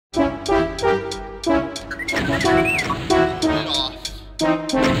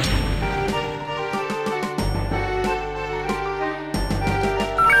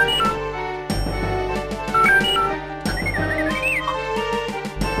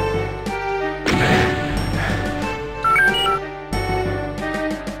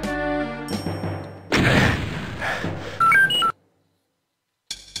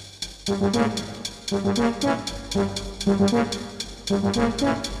Can't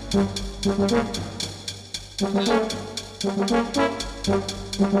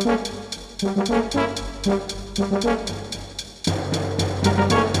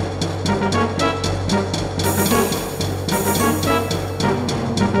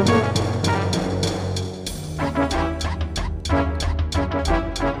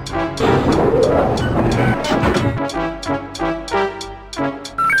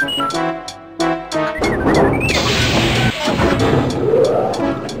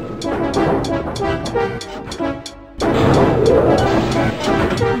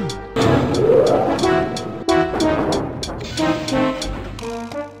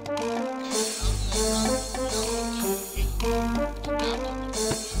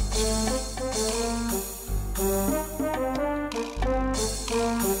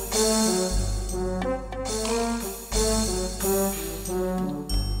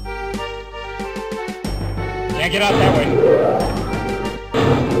get out that way.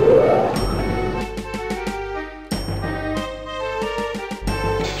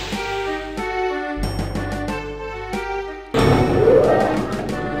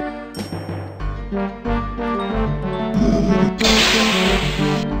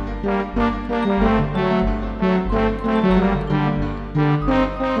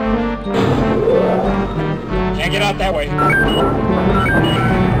 Can't get out that way.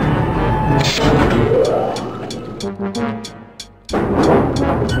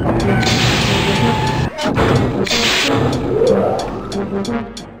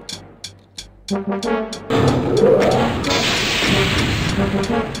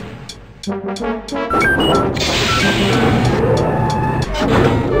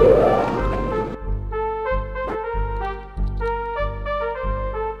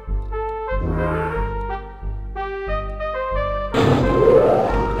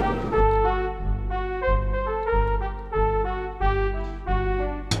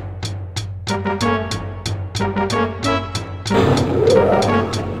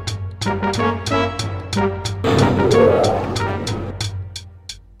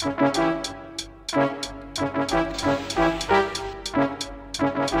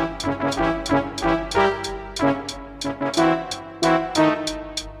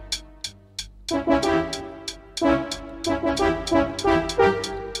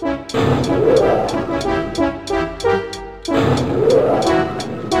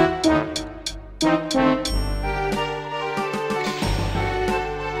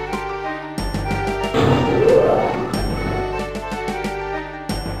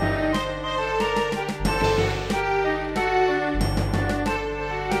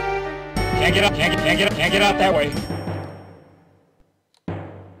 Can't get out that way.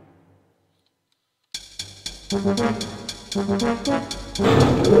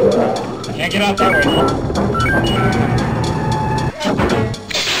 Can't get out that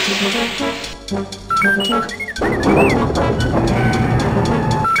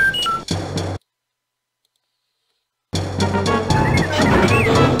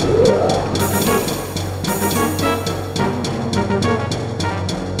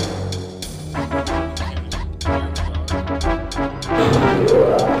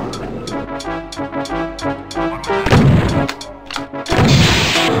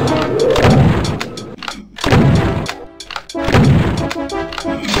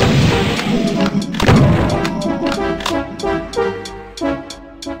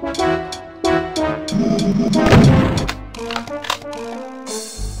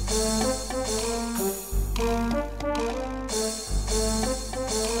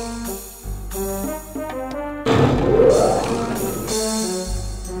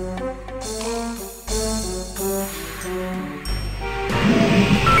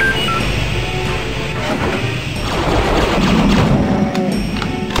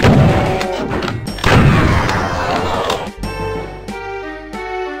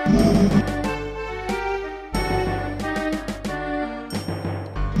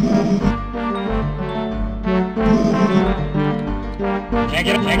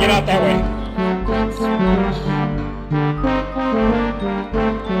Can't get out that way.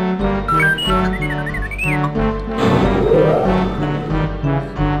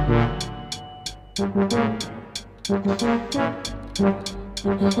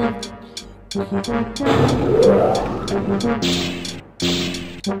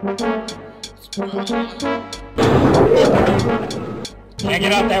 Can't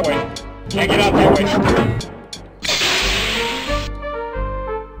get out that way. Can't get out that way.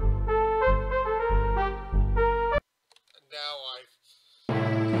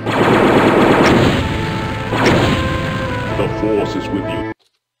 The Force is with you.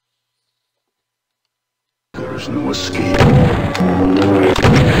 There's no escape.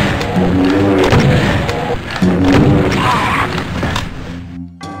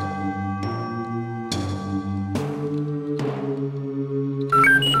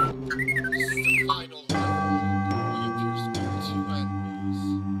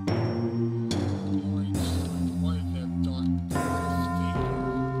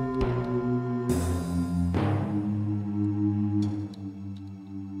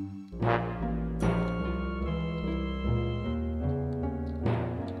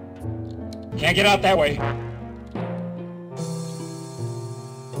 Can't get out that way.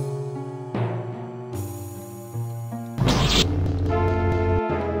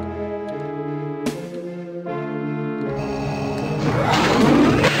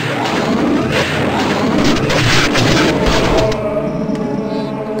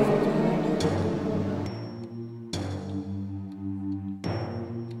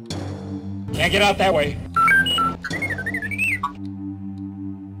 Can't get out that way.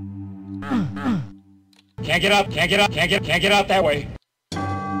 Can't get out, can't get out, can't get out that way.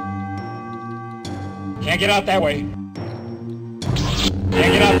 Can't get out that way.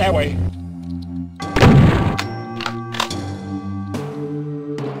 Can't get out that way.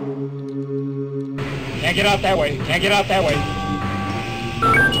 Can't get out that way. Can't get out that way.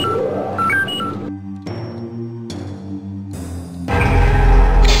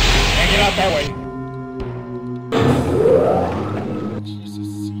 Can't get out that way.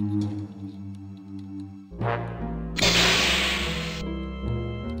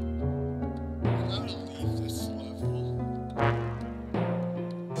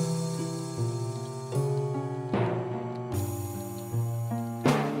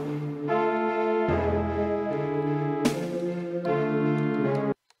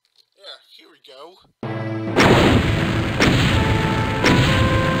 Go.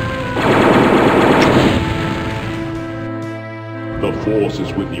 The Force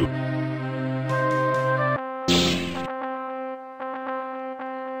is with you.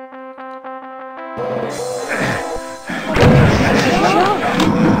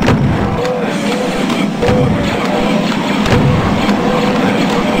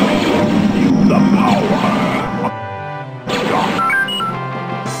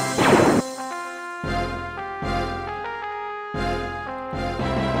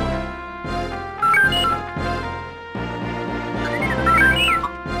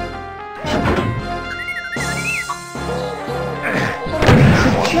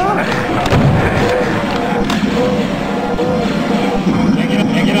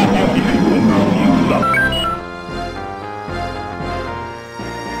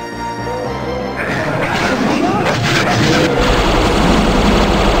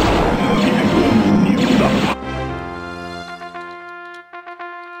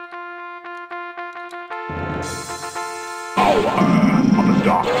 On the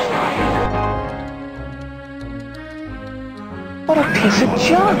dark side. What a piece of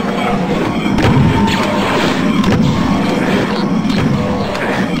junk!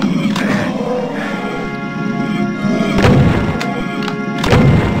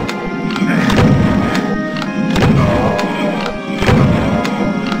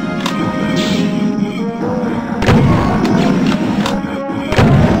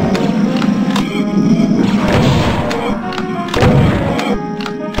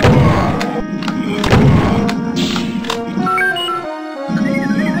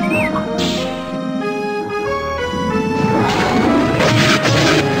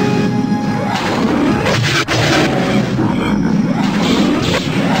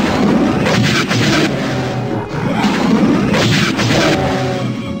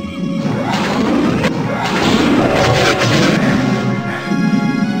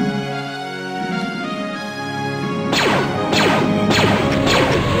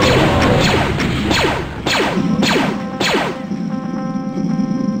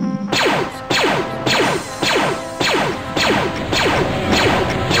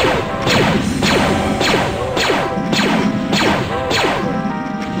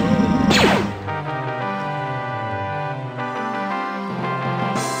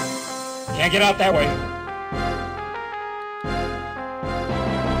 Can't get out that way.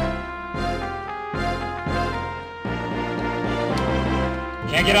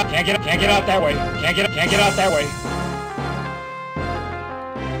 Can't get out, can't get out that way. Can't get out that way.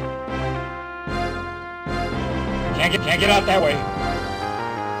 Can't get out that way.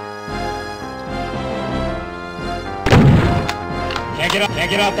 Can't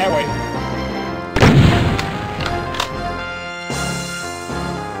get out that way.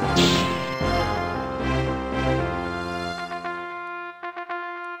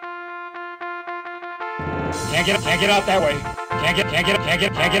 Can't get out that way. Can't get out that way.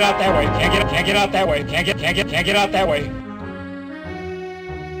 Can't get out that way. Can't get out that way. Can't get out that way.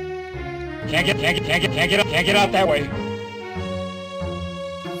 Can't get out that way. Can't get out that way.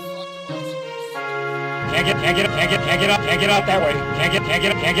 Can't get out that way. Can't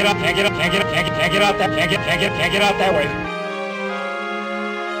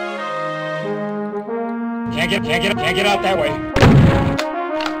get out that way.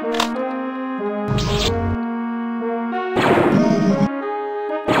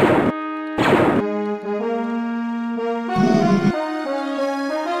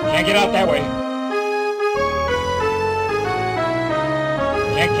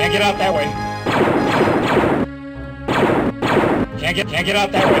 Can't get out that way. Can't get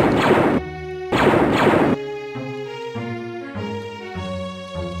out that way.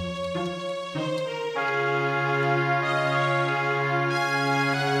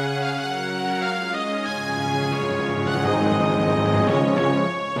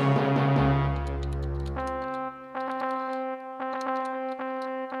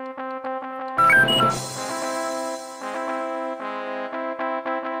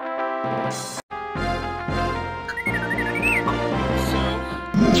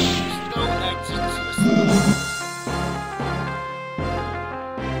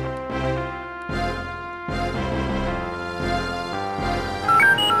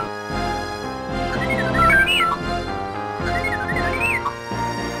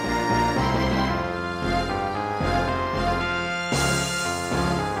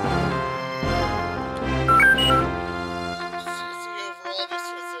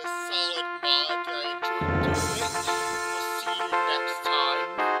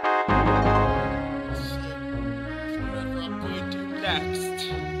 Next.